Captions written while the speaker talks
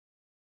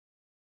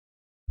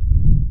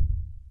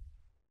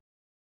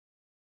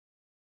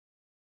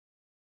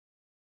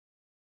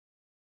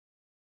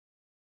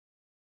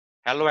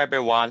Hello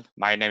everyone,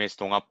 my name is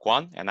Dongup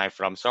Kwon and I'm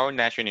from Seoul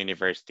National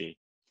University.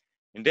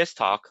 In this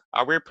talk,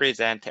 I will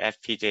present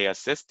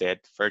FPGA-assisted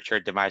virtual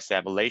device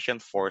emulation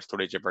for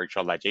storage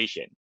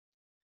virtualization.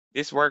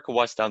 This work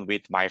was done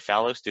with my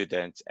fellow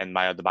students and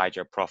my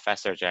advisor,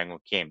 Professor Jangwoo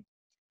Kim.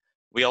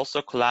 We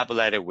also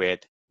collaborated with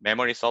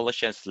Memory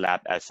Solutions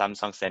Lab at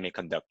Samsung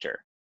Semiconductor.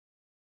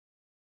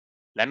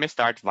 Let me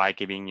start by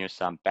giving you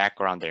some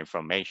background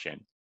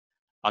information.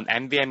 An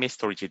NVMe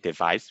storage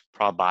device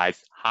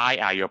provides high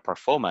I/O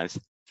performance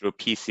through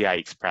PCI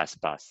Express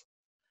bus.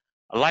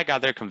 Unlike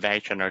other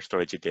conventional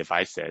storage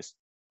devices,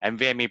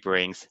 NVMe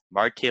brings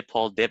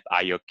multiple deep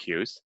I/O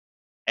queues,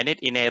 and it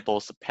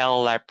enables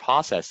parallel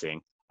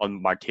processing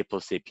on multiple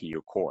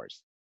CPU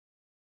cores.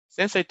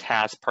 Since it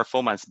has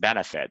performance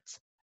benefits,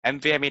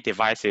 NVMe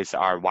devices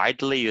are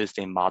widely used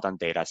in modern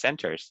data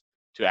centers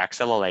to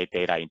accelerate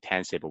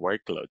data-intensive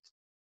workloads.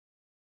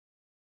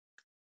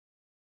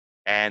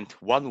 And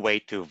one way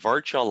to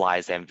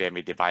virtualize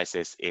NVMe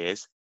devices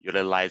is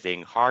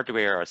utilizing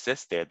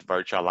hardware-assisted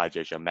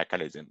virtualization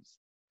mechanisms.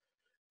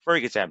 For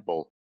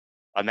example,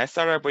 an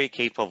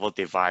SRV-capable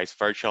device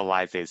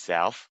virtualizes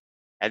itself,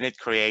 and it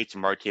creates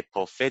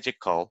multiple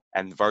physical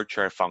and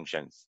virtual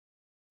functions.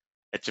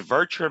 Its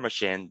virtual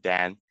machine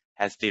then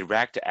has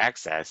direct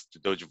access to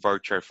those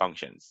virtual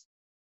functions.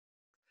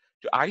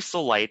 To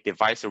isolate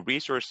device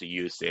resource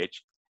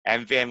usage,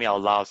 NVMe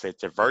allows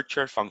its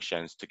virtual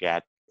functions to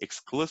get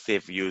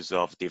exclusive use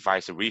of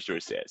device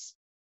resources.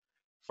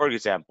 For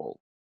example,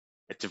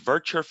 its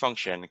virtual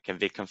function can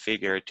be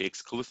configured to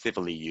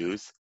exclusively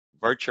use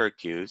virtual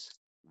queues,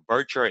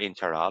 virtual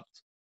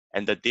interrupt,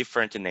 and the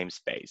different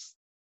namespace.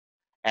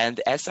 And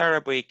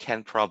SRV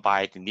can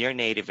provide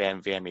near-native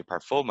NVMe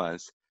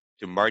performance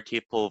to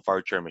multiple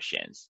virtual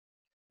machines,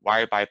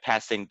 while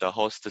bypassing the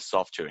host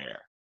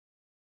software.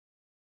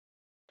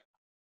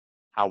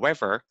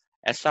 However,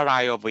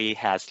 SRIOV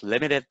has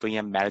limited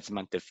VM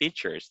management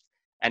features,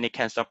 and it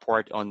can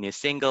support only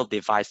single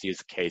device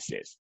use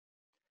cases.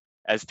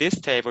 As this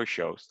table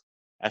shows,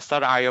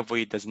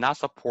 SRIOV does not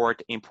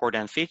support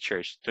important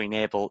features to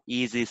enable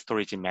easy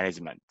storage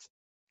management,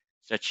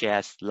 such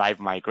as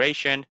live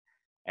migration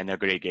and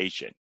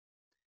aggregation.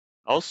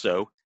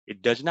 Also,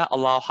 it does not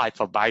allow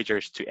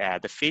hypervisors to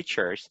add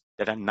features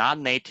that are not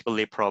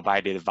natively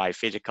provided by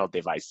physical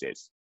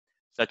devices,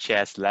 such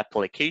as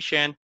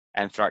replication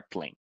and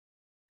throttling.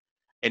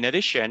 In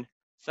addition,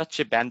 such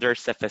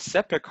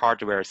vendor-specific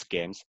hardware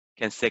schemes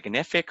can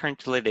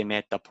significantly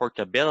limit the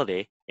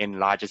portability in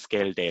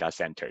large-scale data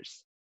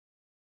centers.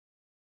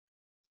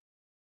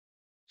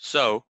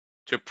 So,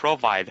 to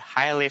provide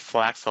highly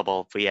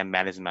flexible VM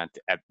management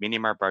at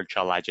minimal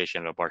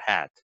virtualization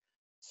overhead,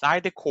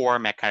 Sidecore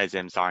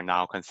mechanisms are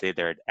now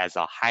considered as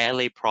a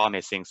highly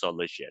promising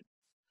solution.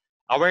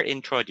 I will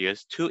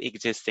introduce two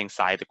existing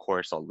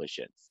Sidecore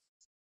solutions.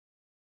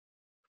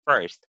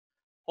 First,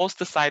 host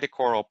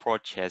Sidecore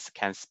approaches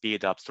can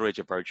speed up storage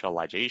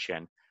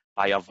virtualization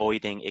by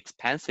avoiding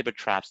expensive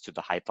traps to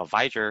the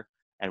hypervisor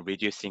and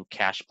reducing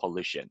cache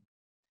pollution.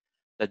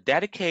 The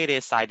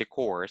dedicated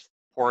Sidecores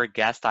for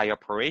guest I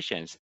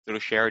operations through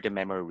shared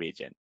memory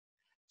region.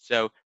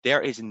 So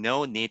there is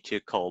no need to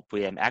call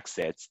VM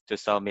exits to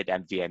submit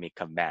NVMe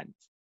commands.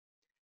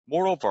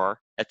 Moreover,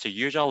 its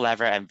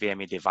user-level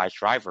NVMe device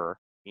driver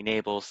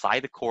enables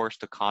Sidecores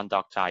to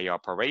conduct I/O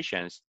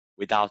operations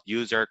without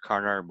user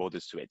kernel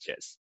mode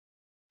switches.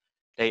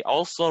 They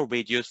also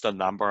reduce the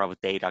number of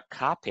data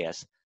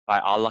copies by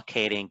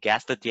allocating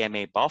guest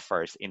DMA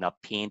buffers in a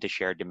pinned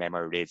shared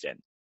memory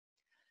region.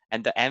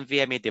 And the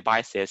NVMe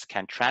devices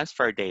can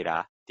transfer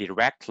data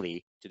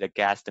directly to the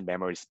guest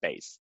memory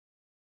space.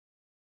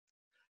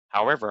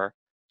 However,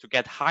 to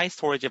get high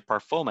storage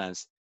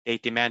performance, they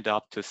demand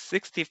up to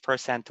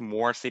 60%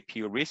 more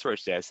CPU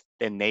resources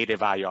than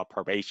native I/O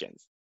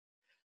operations.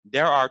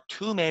 There are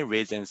two main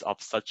reasons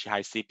of such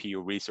high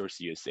CPU resource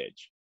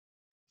usage.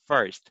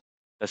 First,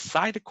 the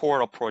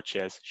side-core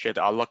approaches should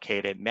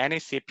allocate many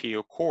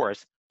CPU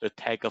cores to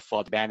take full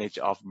advantage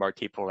of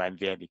multiple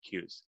NVMe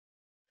queues.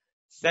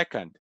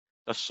 Second,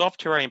 the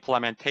software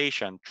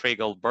implementation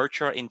triggers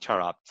virtual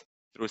interrupts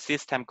through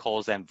system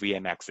calls and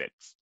VM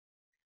exits.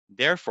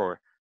 Therefore,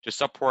 to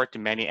support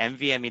many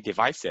NVMe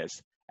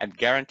devices and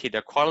guarantee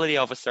the quality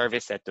of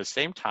service at the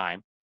same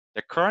time,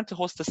 the current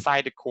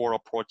host-side core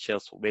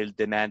approaches will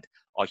demand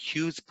a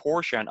huge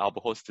portion of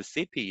host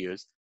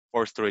CPUs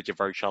for storage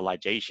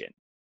virtualization.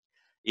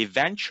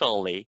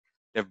 Eventually,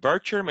 the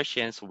virtual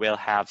machines will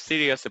have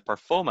serious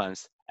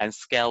performance and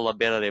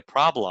scalability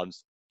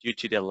problems due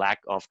to the lack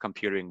of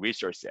computing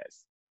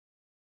resources.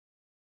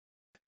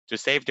 To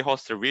save the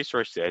host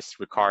resources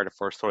required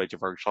for storage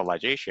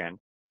virtualization,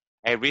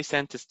 a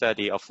recent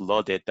study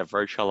offloaded the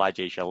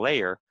virtualization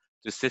layer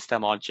to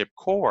system-on-chip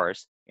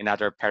cores in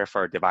other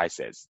peripheral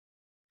devices.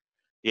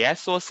 The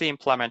SoC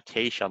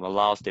implementation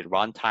allows the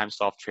runtime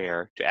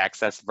software to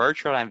access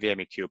virtual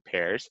NVMe queue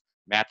pairs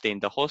mapped in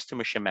the host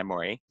machine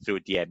memory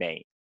through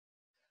DMA.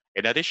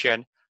 In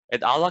addition,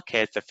 it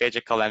allocates the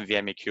physical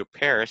NVMe queue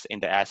pairs in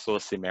the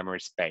SoC memory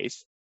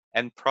space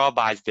and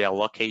provides the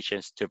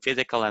allocations to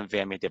physical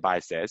NVMe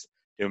devices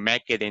to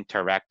make it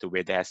interact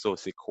with the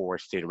SoC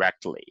cores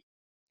directly.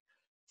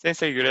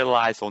 Since it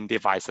utilizes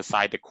on-device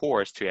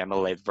Sidecores to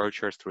emulate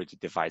virtual storage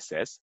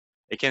devices,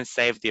 it can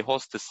save the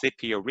host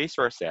CPU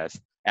resources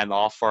and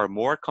offer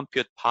more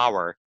compute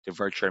power to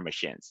virtual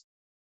machines.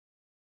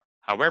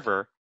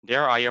 However,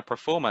 their I/O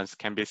performance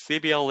can be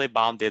severely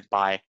bounded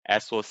by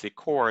SoC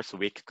cores'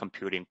 weak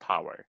computing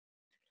power.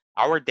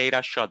 Our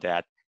data show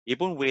that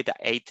even with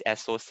 8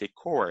 SoC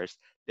cores,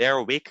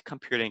 their weak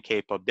computing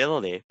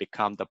capability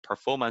becomes the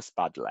performance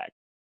bottleneck.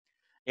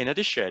 In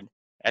addition,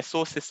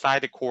 SoC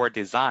side-core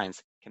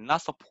designs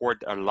cannot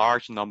support a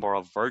large number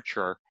of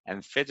virtual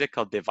and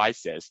physical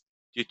devices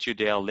due to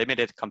their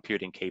limited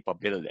computing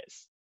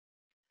capabilities.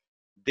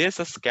 These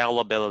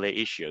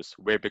scalability issues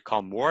will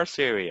become more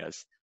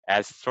serious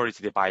as storage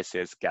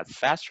devices get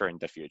faster in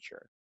the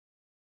future.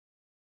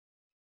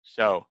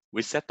 So,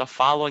 we set the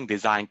following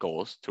design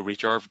goals to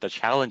resolve the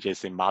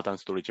challenges in modern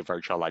storage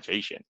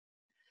virtualization.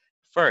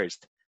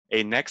 First,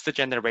 a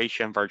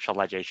next-generation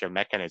virtualization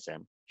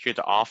mechanism should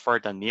offer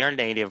the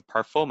near-native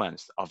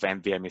performance of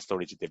NVMe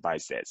storage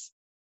devices.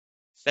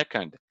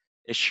 Second,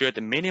 it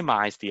should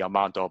minimize the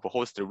amount of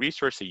host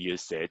resource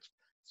usage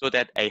so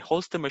that a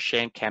host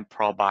machine can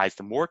provide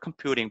more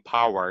computing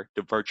power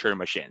to virtual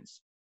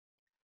machines.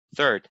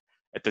 Third,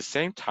 at the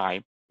same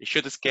time, it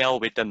should scale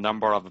with the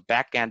number of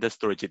back-end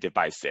storage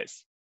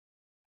devices.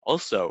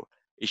 Also,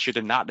 it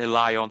should not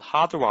rely on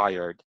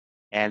hardwired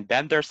and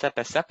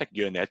vendor-specific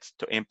units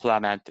to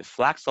implement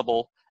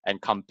flexible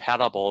and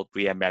compatible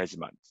VM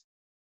management.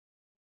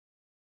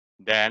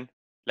 Then,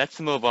 let's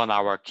move on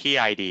our key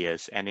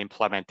ideas and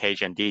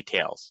implementation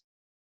details.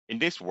 In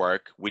this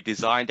work, we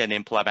designed and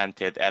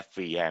implemented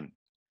FVM,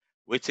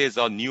 which is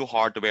a new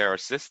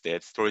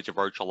hardware-assisted storage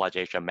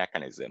virtualization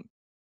mechanism.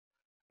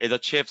 It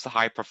achieves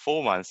high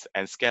performance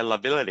and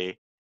scalability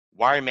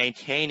while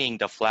maintaining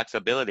the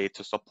flexibility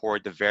to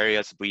support the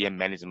various VM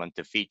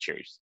management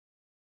features.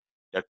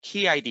 The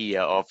key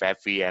idea of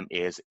FVM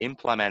is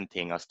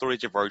implementing a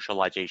storage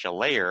virtualization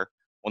layer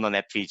on an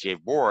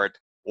FPGA board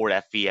or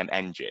FVM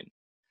engine,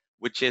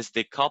 which is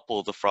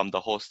decoupled from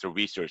the host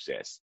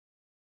resources.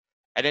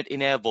 And it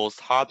enables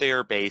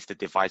hardware-based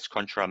device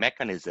control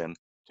mechanism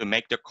to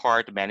make the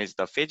card manage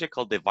the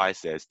physical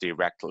devices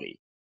directly.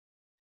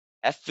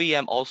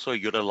 FVM also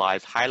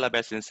utilizes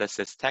high-level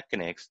synthesis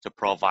techniques to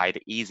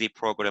provide easy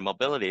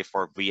programmability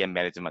for VM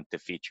management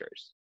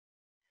features.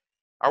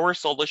 Our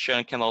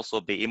solution can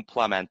also be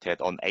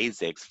implemented on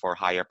ASICs for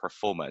higher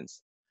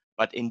performance,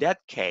 but in that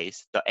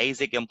case, the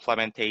ASIC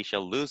implementation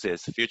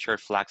loses future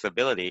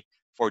flexibility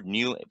for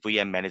new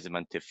VM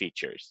management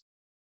features.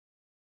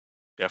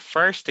 The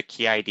first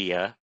key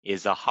idea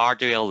is a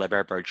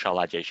hardware-level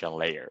virtualization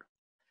layer.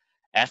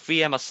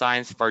 FVM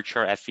assigns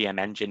virtual FVM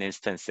engine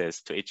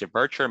instances to each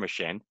virtual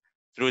machine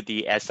through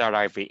the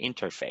SRIV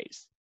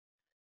interface.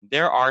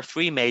 There are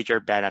three major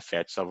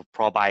benefits of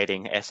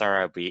providing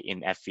SRIV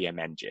in FVM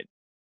engine.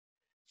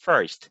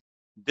 First,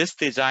 this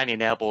design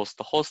enables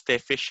the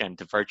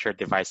host-efficient virtual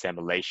device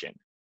emulation.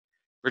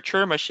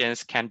 Virtual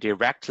machines can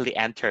directly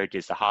enter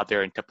this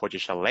hardware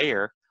interposition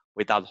layer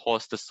without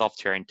host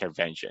software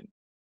intervention.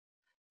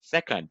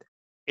 Second,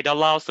 it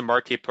allows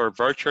multiple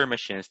virtual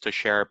machines to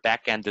share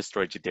back-end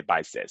storage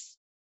devices.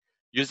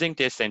 Using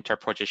this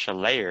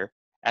interposition layer,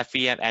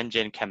 FVM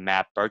engine can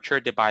map virtual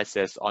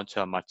devices onto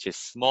a much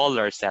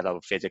smaller set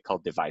of physical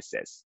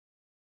devices.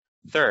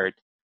 Third,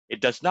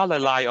 it does not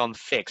rely on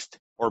fixed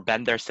or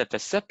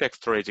vendor-specific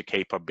storage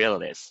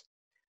capabilities.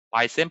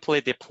 By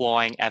simply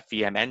deploying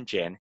FVM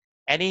engine,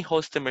 any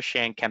host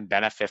machine can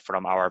benefit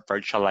from our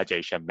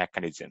virtualization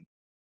mechanism.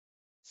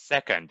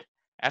 Second,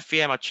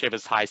 FVM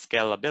achieves high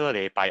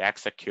scalability by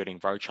executing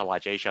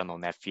virtualization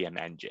on FVM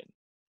engine.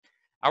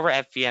 Our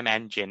FVM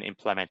engine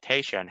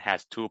implementation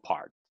has two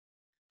parts.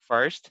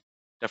 First,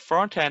 the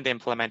front-end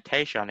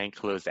implementation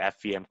includes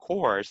FVM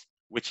cores,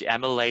 which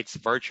emulates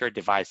virtual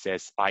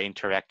devices by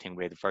interacting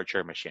with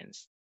virtual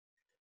machines.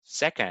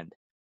 Second,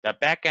 the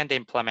back-end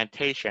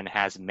implementation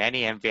has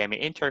many NVMe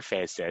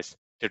interfaces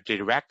to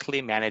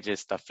directly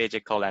manage the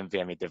physical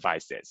NVMe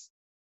devices.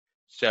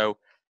 So,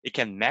 it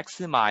can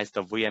maximize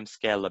the VM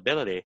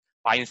scalability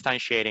by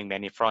instantiating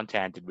many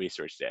front-end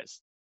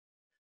resources.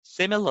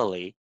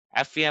 Similarly,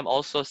 FVM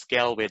also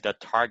scales with the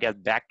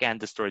target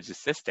back-end storage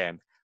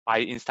system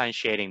by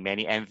instantiating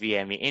many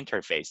NVMe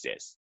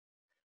interfaces.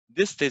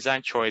 This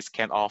design choice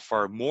can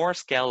offer more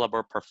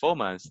scalable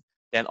performance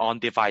than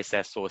on-device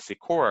SoC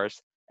cores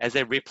as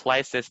it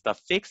replaces the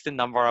fixed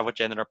number of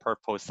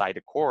general-purpose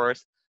side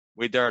cores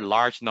with a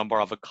large number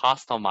of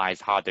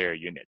customized hardware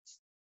units.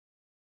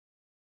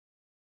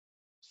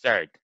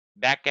 Third,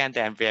 back-end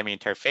NVMe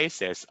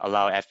interfaces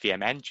allow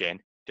FVM engine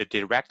to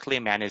directly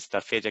manage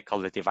the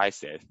physical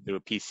devices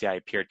through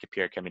PCI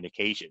peer-to-peer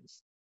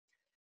communications.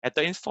 At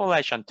the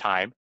installation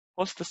time,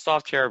 host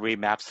software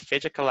remaps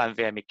physical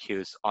NVMe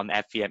queues on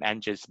FVM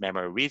engine's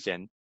memory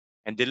region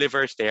and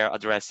delivers their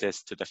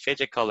addresses to the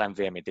physical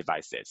NVMe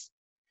devices.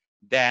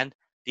 Then,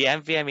 the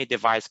NVMe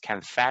device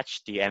can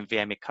fetch the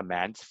NVMe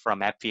commands from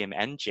FVM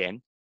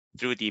engine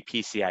through the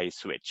PCIe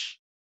switch.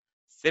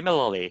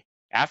 Similarly,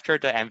 after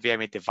the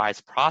NVMe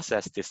device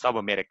processes the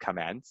submitted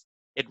commands,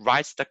 it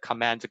writes the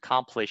command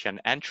completion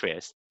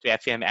entries to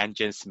FVM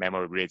engine's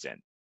memory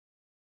region.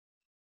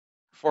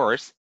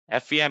 First,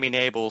 FVM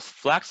enables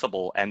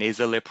flexible and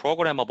easily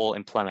programmable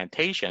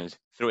implementations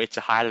through its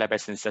high-level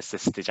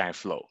synthesis design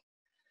flow.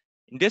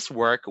 In this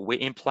work, we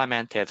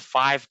implemented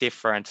 5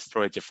 different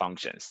storage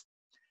functions: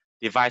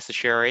 device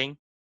sharing,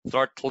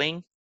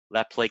 throttling,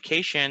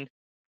 replication,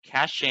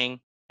 caching,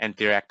 and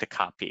direct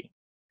copy.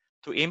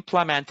 To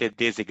implement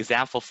these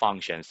example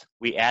functions,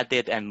 we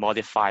added and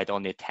modified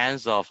only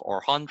tens of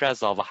or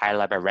hundreds of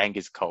high-level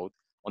language code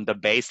on the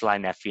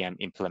baseline FVM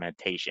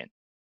implementation.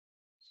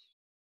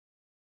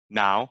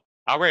 Now,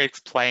 I will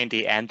explain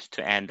the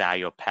end-to-end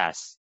I/O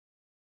path.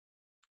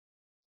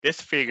 This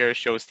figure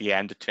shows the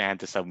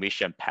end-to-end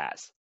submission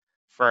path.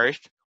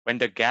 First, when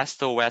the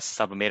guest OS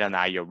submits an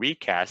I/O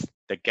request,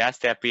 the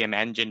guest FVM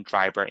engine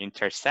driver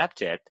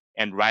intercepts it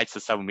and writes a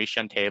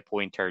submission tail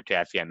pointer to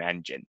FVM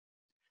engine.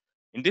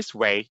 In this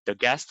way, the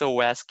guest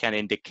OS can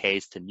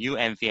indicate the new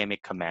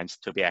NVMe commands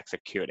to be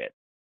executed.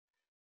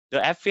 The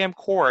FVM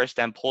cores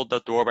then pull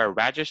the doorbell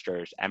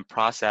registers and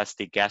process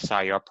the guest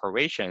I/O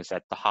operations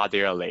at the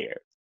hardware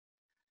layer.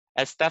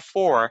 At step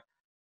 4,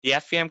 the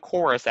FVM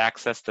cores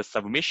access the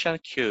submission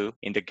queue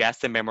in the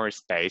guest memory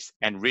space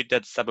and read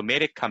the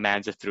submitted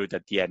commands through the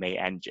DMA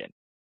engine.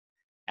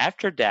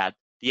 After that,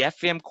 the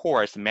FVM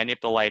cores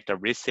manipulate the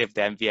received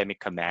NVMe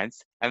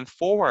commands and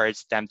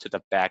forwards them to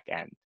the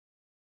backend.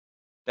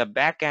 The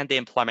backend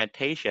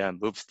implementation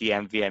moves the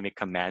NVMe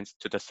commands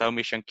to the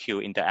submission queue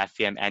in the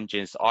FVM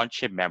engine's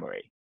on-chip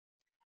memory.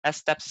 At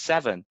step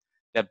 7,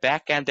 the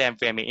backend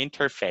NVMe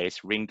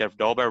interface rings the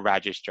doorbell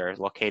register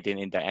located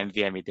in the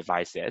NVMe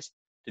devices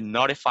to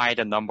notify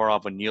the number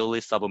of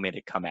newly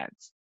submitted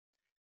commands.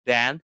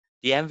 Then,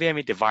 the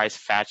NVMe device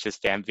fetches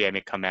the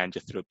NVMe command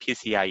through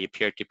PCIe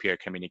peer-to-peer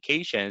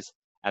communications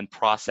and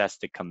processes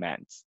the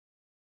commands.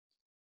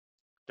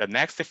 The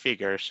next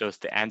figure shows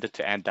the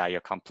end-to-end I/O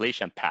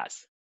completion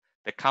path.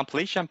 The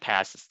completion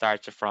path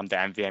starts from the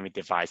NVMe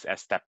device at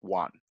step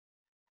 1.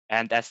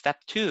 And at step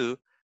 2,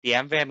 the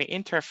NVMe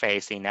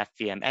interface in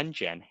FVM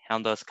engine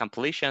handles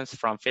completions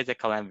from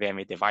physical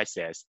NVMe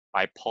devices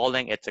by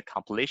polling its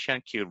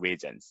completion queue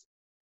regions.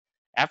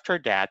 After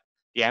that,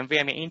 the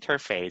NVMe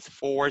interface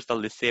forwards the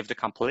received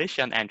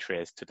completion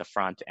entries to the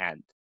front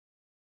end.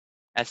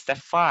 At step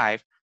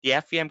 5, the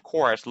FVM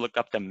cores look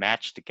up the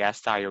matched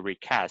guest I/O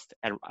request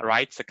and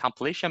writes the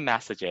completion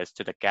messages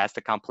to the guest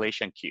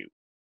completion queue.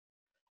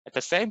 At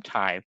the same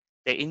time,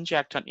 they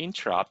inject an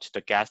interrupt to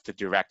the guest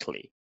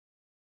directly.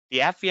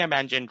 The FVM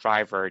engine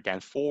driver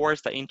then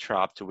forwards the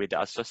interrupt with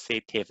the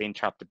associative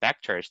interrupt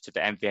vectors to the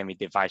NVMe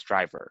device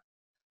driver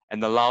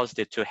and allows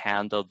it to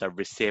handle the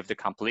received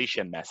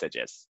completion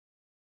messages.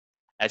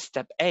 At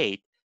step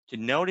 8, to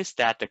notice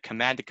that the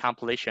command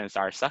completions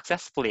are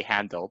successfully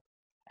handled,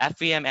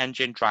 FVM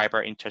engine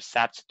driver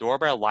intercepts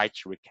doorbell light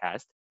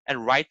request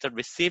and writes the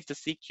received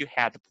CQ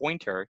head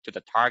pointer to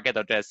the target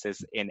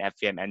addresses in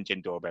FVM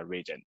engine doorbell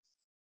region.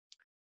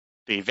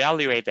 To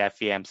evaluate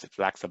FVM's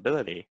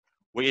flexibility,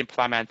 we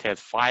implemented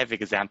 5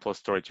 example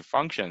storage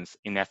functions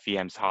in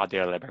FVM's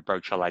hardware-level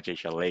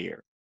virtualization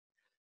layer.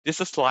 This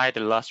slide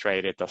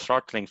illustrated the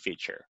throttling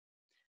feature.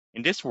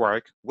 In this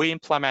work, we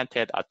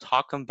implemented a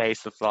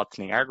token-based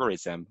throttling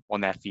algorithm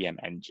on FVM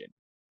engine.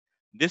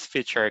 This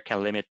feature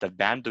can limit the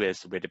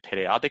bandwidth with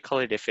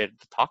periodically refilled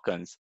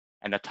tokens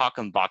and a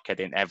token bucket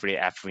in every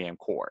FVM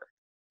core.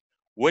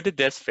 With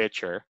this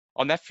feature,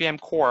 an FVM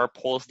core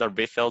pulls the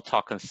refill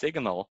token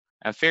signal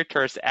and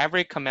filters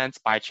every command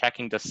by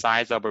checking the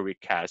size of a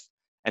request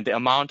and the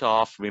amount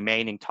of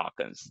remaining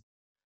tokens.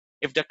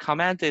 If the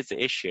command is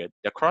issued,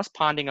 the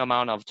corresponding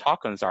amount of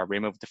tokens are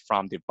removed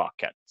from the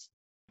bucket.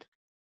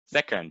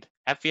 Second,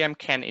 FVM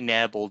can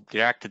enable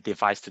direct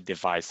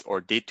device-to-device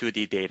or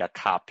D2D data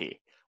copy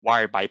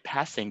while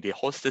bypassing the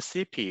host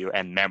CPU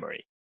and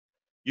memory.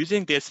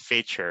 Using this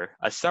feature,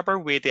 a server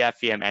with the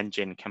FVM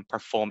engine can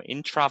perform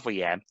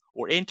intra-VM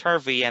or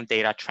inter-VM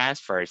data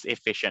transfers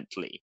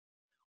efficiently.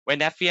 When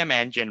FVM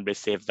engine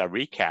receives a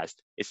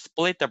request, it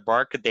splits the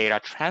bulk data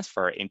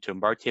transfer into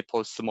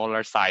multiple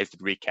smaller-sized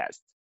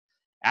requests.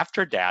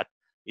 After that,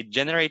 it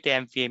generates the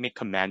NVMe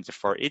commands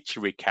for each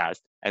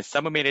request and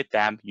submitted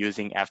them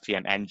using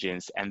FVM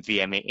engine's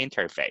NVMe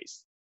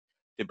interface.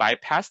 To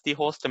bypass the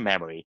host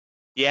memory,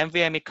 the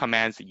NVMe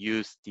commands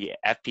use the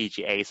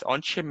FPGA's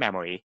on-chip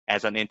memory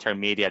as an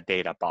intermediate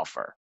data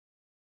buffer.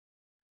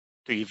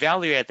 To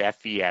evaluate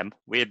FVM,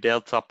 we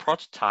built a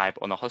prototype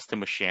on a host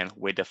machine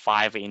with the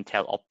 5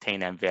 Intel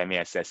Optane NVMe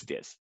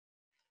SSDs.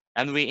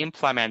 And we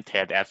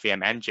implemented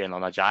FVM engine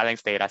on a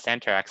Xilinx data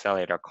center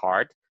accelerator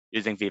card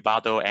using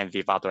Vivado and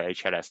Vivado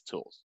HLS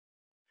tools.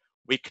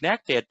 We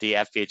connected the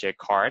FPGA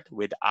card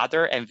with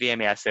other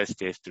NVMe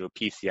SSDs through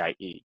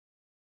PCIe.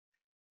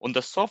 On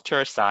the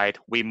software side,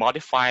 we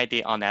modified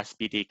the on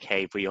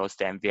SPDK VOS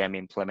NVMe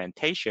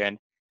implementation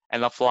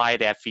and apply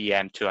the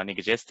FVM to an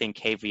existing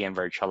KVM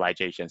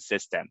virtualization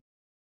system.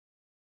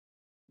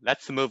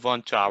 Let's move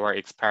on to our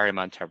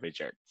experimental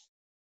results.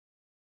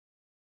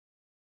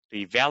 To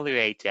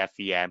evaluate the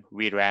FVM,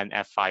 we ran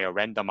FIO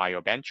random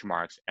IO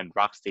benchmarks and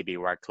RocksDB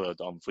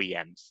workload on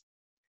VMs.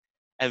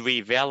 And we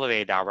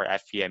evaluate our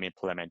FVM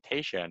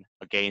implementation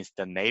against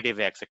the native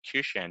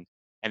execution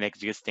and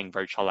existing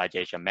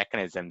virtualization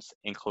mechanisms,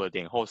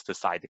 including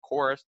host-side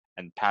cores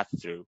and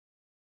pass-through.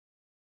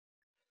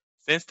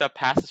 Since the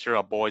pass-through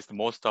avoids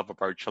most of the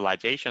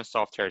virtualization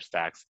software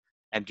stacks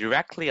and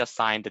directly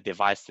assigns the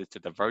devices to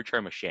the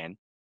virtual machine,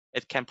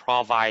 it can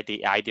provide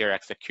the ideal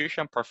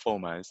execution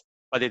performance,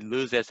 but it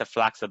loses the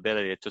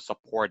flexibility to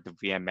support the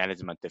VM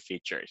management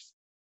features.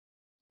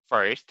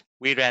 First,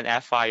 we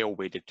ran FIO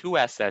with 2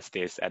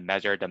 SSDs and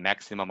measured the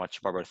maximum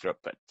achievable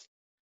throughput.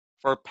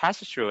 For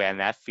pass-through and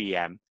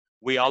FVM,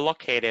 we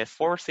allocated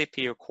 4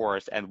 CPU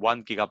cores and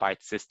 1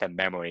 GB system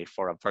memory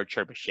for a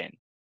virtual machine.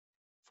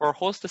 For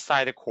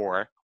host-side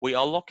core, we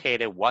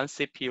allocated 1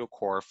 CPU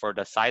core for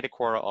the side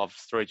core of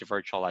storage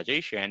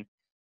virtualization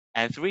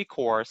and 3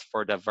 cores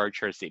for the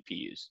virtual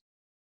CPUs.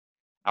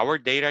 Our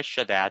data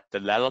show that the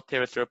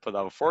relative throughput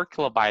of 4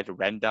 KB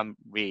random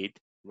read,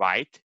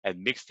 write,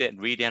 and mixed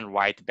read and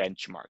write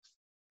benchmarks.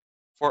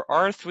 For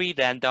all 3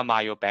 random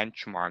I/O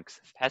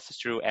benchmarks,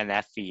 pass-through and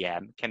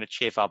FVM can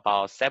achieve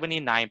about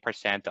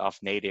 79% of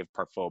native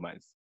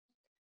performance.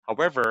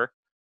 However,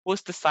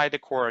 host-side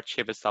core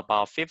achieves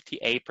about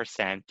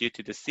 58% due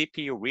to the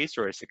CPU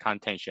resource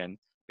contention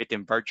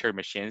between virtual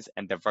machines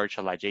and the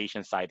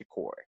virtualization side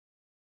core.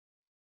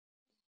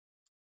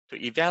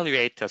 To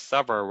evaluate the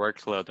server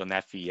workload on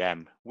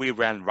FVM, we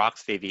ran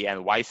RocksDB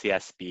and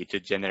YCSB to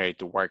generate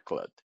the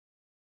workload.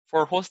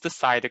 For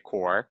host-side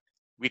core,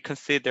 we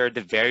considered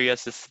the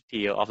various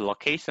CPU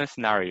allocation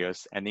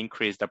scenarios and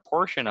increased the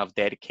portion of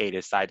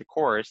dedicated side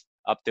cores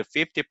up to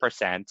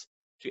 50%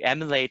 to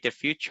emulate the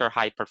future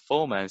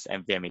high-performance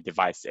NVMe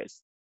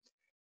devices.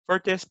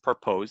 For this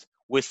purpose,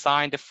 we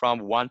assigned from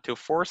 1 to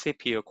 4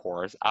 CPU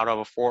cores out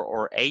of 4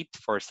 or 8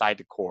 for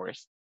side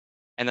cores,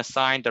 and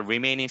assigned the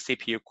remaining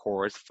CPU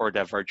cores for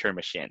the virtual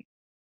machine.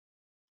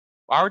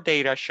 Our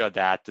data show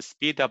that the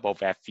speed up of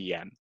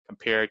FVM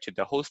compared to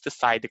the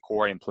host-side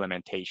core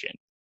implementation.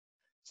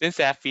 Since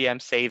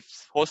FVM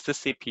saves host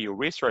CPU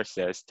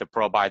resources to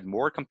provide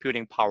more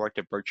computing power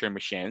to virtual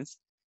machines,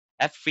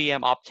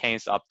 FVM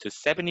obtains up to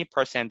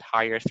 70%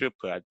 higher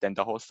throughput than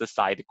the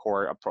host-side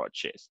core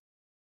approaches.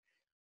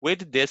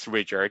 With this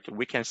result,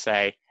 we can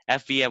say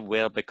FVM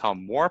will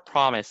become more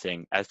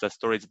promising as the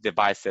storage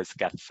devices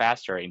get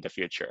faster in the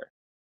future.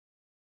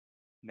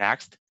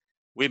 Next,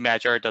 we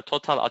measure the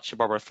total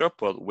achievable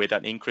throughput with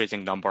an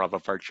increasing number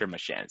of virtual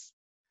machines.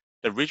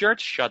 The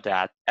results show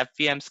that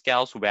FVM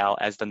scales well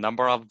as the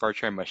number of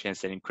virtual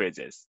machines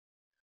increases.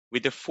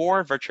 With the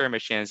 4 virtual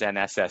machines and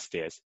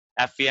SSDs,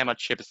 FVM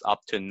achieves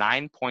up to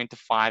 9.5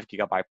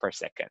 GB per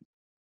second.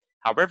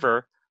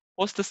 However,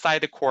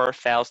 host-side core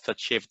fails to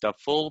achieve the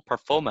full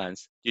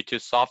performance due to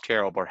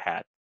software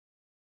overhead.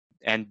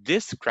 And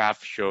this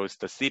graph shows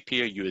the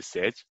CPU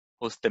usage,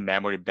 host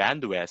memory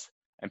bandwidth,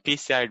 and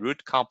PCI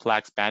root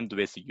complex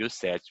bandwidth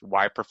usage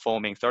while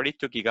performing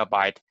 32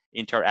 GB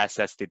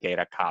inter-SSD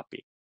data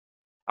copy.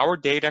 Our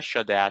data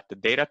show that the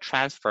data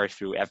transfer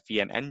through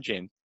FVM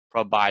engine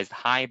provides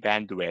high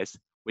bandwidth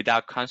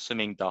without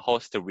consuming the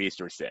host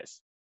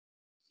resources.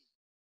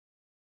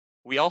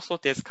 We also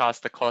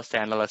discussed the cost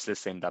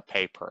analysis in the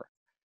paper.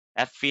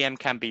 FVM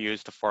can be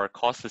used for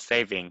cost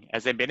saving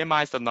as it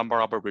minimizes the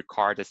number of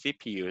required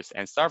CPUs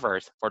and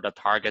servers for the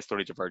target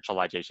storage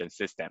virtualization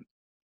system.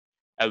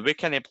 And we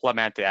can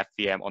implement the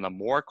FVM on a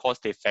more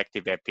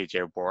cost-effective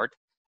FPGA board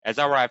as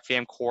our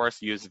FVM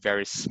cores use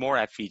very small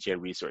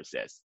FPGA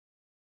resources.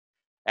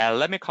 And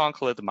let me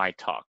conclude my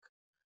talk.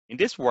 In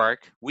this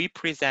work, we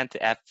present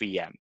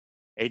FVM,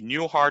 a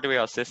new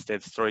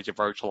hardware-assisted storage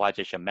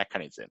virtualization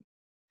mechanism.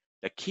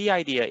 The key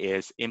idea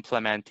is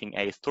implementing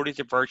a storage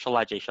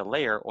virtualization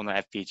layer on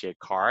an FPGA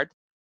card,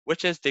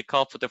 which is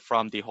decoupled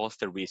from the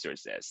host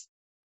resources.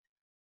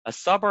 A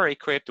server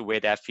equipped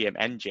with FVM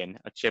engine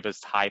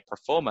achieves high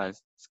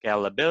performance,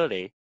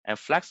 scalability, and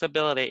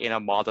flexibility in a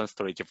modern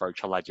storage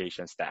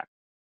virtualization stack.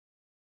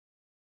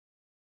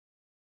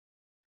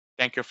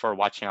 Thank you for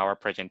watching our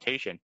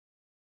presentation.